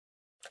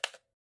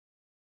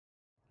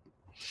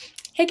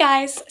Hey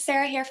guys,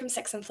 Sarah here from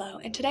Six and Flow,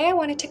 and today I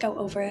wanted to go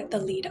over the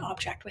lead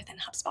object within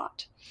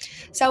HubSpot.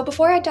 So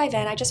before I dive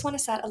in, I just want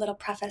to set a little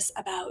preface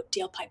about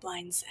deal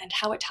pipelines and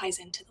how it ties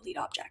into the lead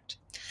object.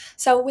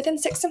 So within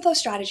Six and Flow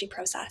strategy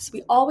process,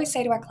 we always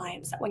say to our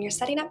clients that when you're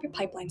setting up your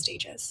pipeline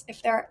stages,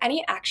 if there are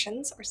any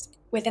actions or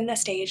within the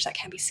stage that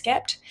can be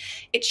skipped,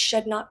 it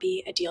should not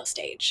be a deal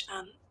stage.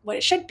 What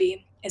it should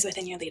be is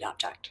within your lead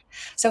object.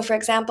 So for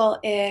example,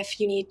 if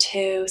you need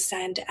to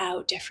send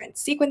out different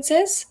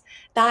sequences,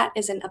 that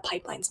isn't a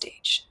pipeline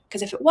stage.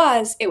 Because if it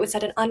was, it would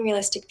set an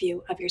unrealistic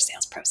view of your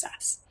sales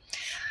process.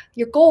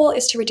 Your goal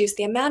is to reduce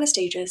the amount of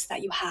stages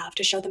that you have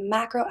to show the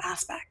macro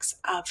aspects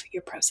of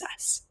your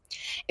process.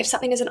 If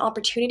something is an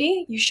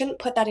opportunity, you shouldn't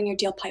put that in your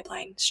deal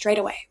pipeline straight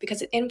away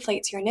because it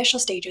inflates your initial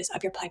stages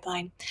of your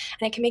pipeline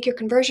and it can make your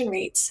conversion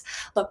rates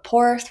look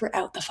poor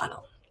throughout the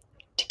funnel.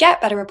 To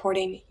get better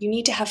reporting, you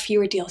need to have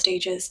fewer deal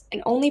stages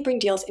and only bring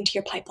deals into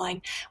your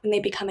pipeline when they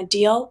become a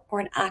deal or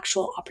an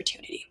actual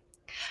opportunity,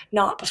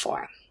 not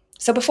before.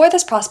 So before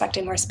this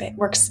prospecting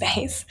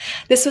workspace,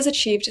 this was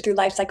achieved through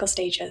lifecycle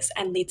stages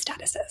and lead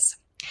statuses.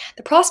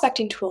 The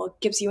prospecting tool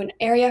gives you an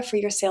area for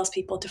your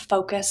salespeople to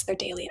focus their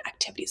daily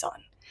activities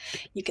on.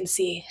 You can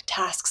see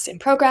tasks in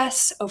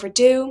progress,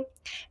 overdue,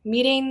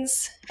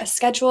 meetings, a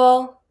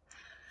schedule,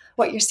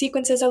 what your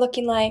sequences are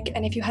looking like,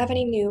 and if you have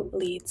any new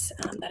leads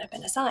that have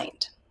been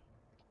assigned.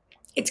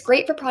 It's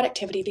great for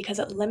productivity because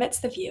it limits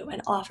the view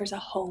and offers a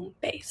home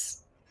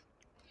base.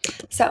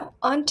 So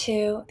on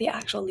to the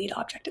actual lead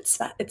object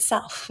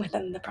itself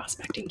within the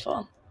prospecting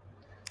tool.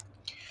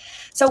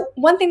 So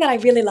one thing that I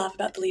really love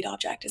about the lead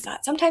object is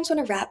that sometimes when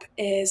a rep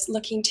is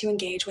looking to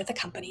engage with a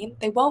company,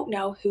 they won't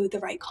know who the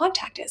right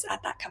contact is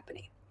at that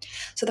company.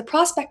 So the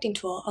prospecting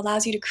tool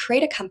allows you to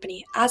create a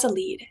company as a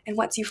lead, and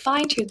once you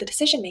find who the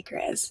decision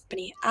maker is,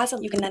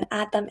 you can then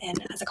add them in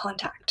as a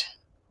contact.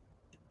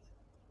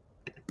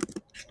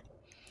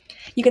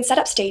 You can set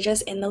up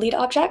stages in the lead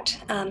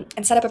object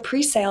and set up a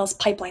pre-sales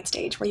pipeline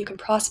stage where you can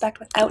prospect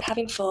without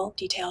having full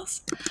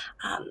details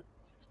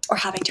or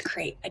having to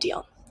create a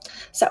deal.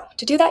 So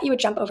to do that, you would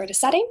jump over to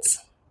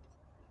settings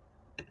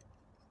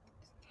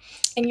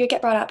and you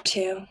get brought up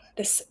to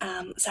this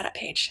setup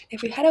page.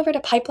 If we head over to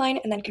pipeline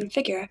and then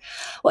configure,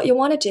 what you'll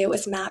want to do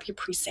is map your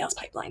pre-sales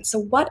pipeline. So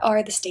what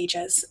are the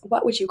stages?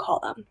 What would you call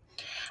them?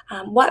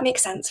 What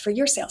makes sense for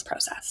your sales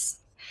process?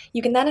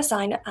 You can then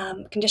assign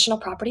conditional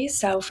properties.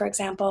 So for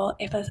example,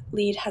 if a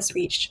lead has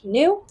reached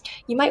new,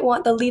 you might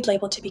want the lead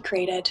label to be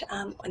created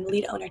and the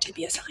lead owner to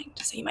be assigned.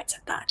 So you might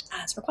set that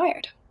as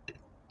required.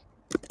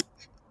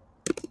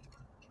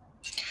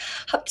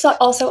 HubSpot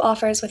also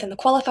offers within the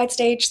qualified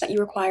stage that you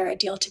require a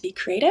deal to be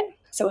created.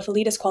 So if a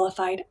lead is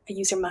qualified, a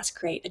user must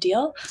create a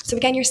deal. So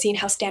again, you're seeing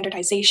how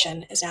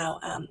standardization is now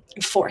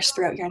enforced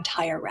throughout your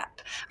entire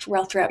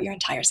throughout your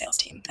entire sales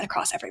team and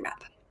across every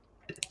rep.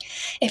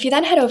 If you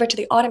then head over to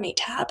the Automate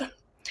tab,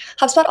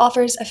 HubSpot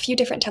offers a few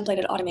different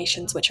templated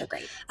automations, which are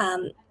great.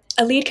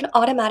 A lead can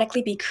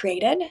automatically be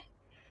created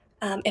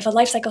if a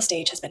lifecycle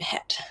stage has been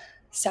hit.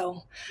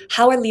 So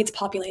how are leads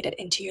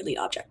populated into your lead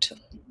object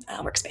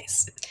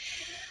workspace?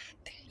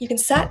 You can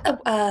set a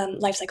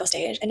lifecycle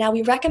stage, and now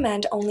we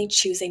recommend only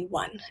choosing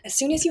one. As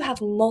soon as you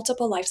have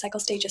multiple lifecycle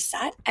stages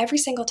set, every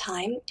single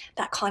time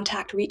that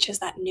contact reaches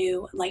that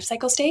new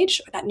lifecycle stage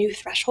or that new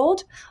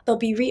threshold, they'll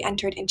be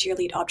re-entered into your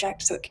lead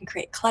object so it can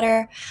create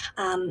clutter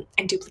and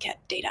duplicate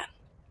data.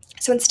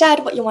 So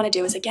instead, what you want to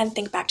do is, again,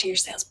 think back to your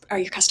sales or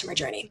your customer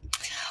journey.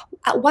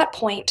 At what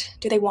point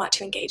do they want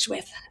to engage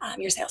with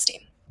your sales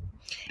team?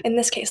 In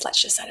this case,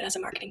 let's just set it as a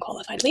marketing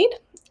qualified lead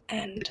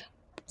and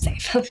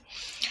save.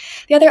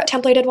 The other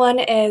templated one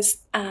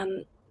is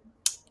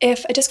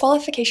if a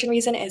disqualification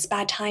reason is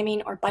bad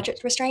timing or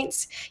budget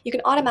restraints, you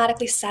can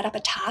automatically set up a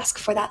task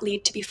for that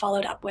lead to be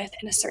followed up with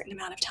in a certain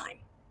amount of time.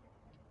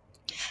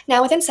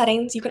 Now within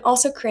settings, you can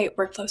also create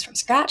workflows from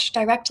scratch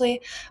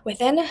directly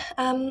within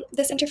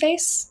this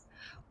interface,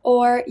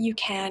 or you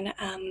can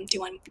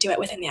do it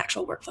within the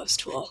actual workflows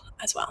tool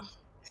as well.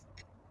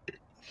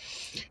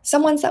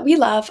 Some ones that we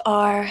love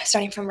are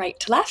starting from right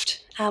to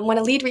left. When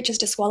a lead reaches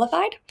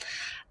disqualified,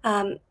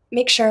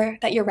 make sure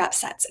that your rep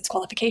sets its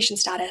qualification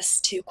status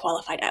to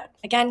qualified out.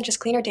 Again, just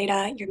cleaner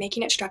data, you're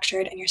making it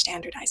structured and you're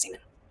standardizing it.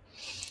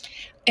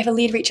 If a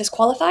lead reaches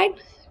qualified,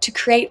 to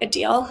create a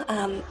deal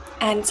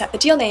and set the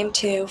deal name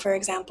to, for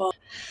example,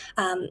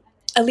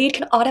 a lead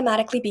can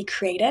automatically be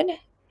created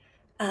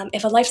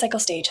if a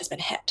lifecycle stage has been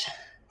hit.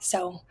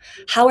 So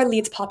how are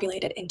leads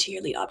populated into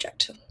your lead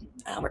object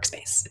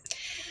workspace?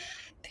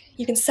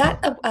 You can set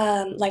a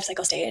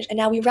lifecycle stage, and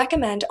now we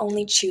recommend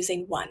only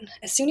choosing one.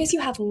 As soon as you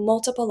have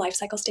multiple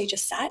lifecycle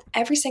stages set,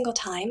 every single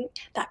time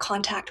that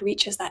contact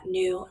reaches that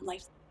new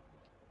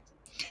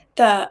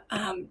the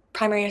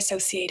primary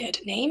associated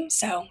name.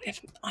 So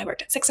if I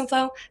worked at Six and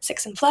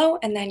Flow,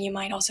 and then you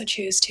might also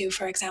choose to,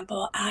 for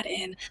example, add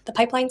in the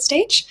pipeline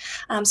stage.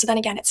 So then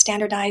again, it's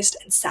standardized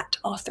and set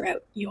all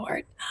throughout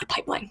your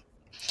pipeline.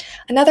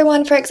 Another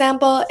one, for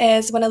example,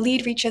 is when a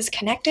lead reaches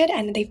connected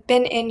and they've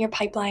been in your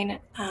pipeline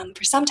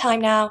for some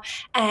time now,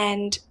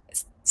 and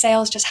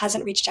sales just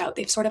hasn't reached out.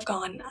 They've sort of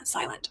gone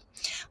silent.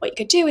 What you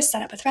could do is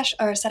set up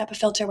a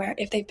filter where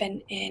if they've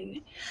been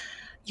in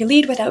your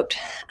lead without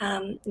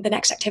the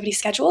next activity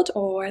scheduled,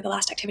 or the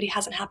last activity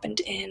hasn't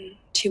happened in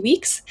 2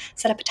 weeks,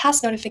 set up a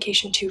task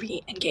notification to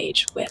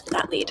re-engage with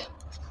that lead.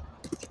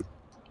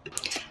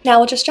 Now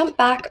we'll just jump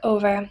back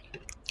over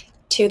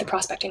to the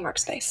prospecting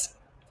workspace.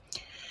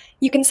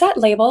 You can set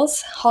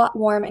labels, hot,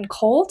 warm, and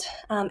cold,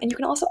 and you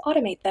can also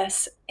automate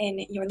this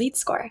in your lead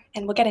score,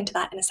 and we'll get into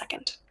that in a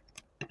second.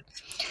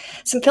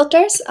 Some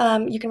filters,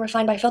 you can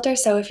refine by filter,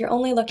 so if you're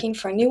only looking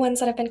for new ones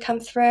that have been come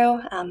through,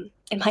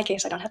 in my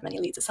case I don't have many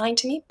leads assigned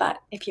to me, but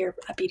if you're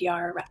a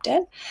BDR or rep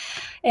did,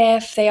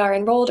 if they are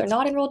enrolled or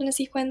not enrolled in a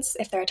sequence,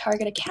 if they're a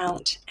target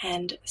account,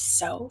 and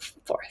so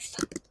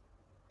forth.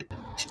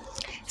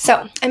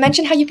 So I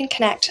mentioned how you can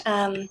connect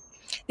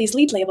these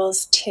lead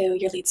labels to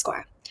your lead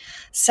score.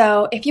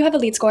 So if you have a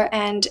lead score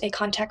and a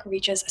contact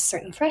reaches a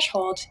certain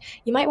threshold,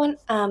 you might want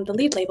the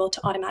lead label to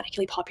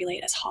automatically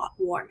populate as hot,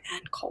 warm,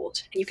 and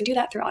cold. And you can do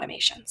that through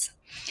automations.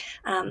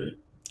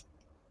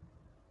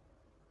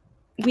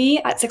 We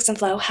at Six and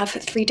Flow have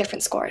 3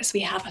 different scores. We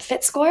have a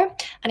fit score,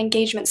 an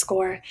engagement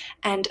score,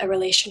 and a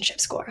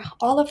relationship score.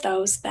 All of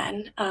those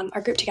then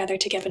are grouped together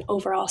to give an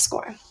overall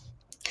score.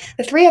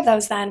 The 3 of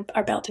those then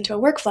are built into a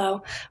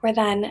workflow where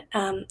then,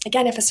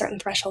 again, if a certain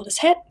threshold is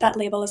hit, that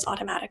label is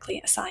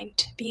automatically assigned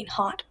to being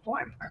hot,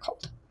 warm, or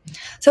cold.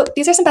 So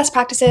these are some best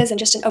practices and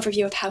just an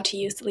overview of how to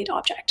use the lead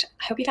object.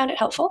 I hope you found it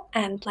helpful,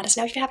 and let us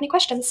know if you have any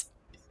questions.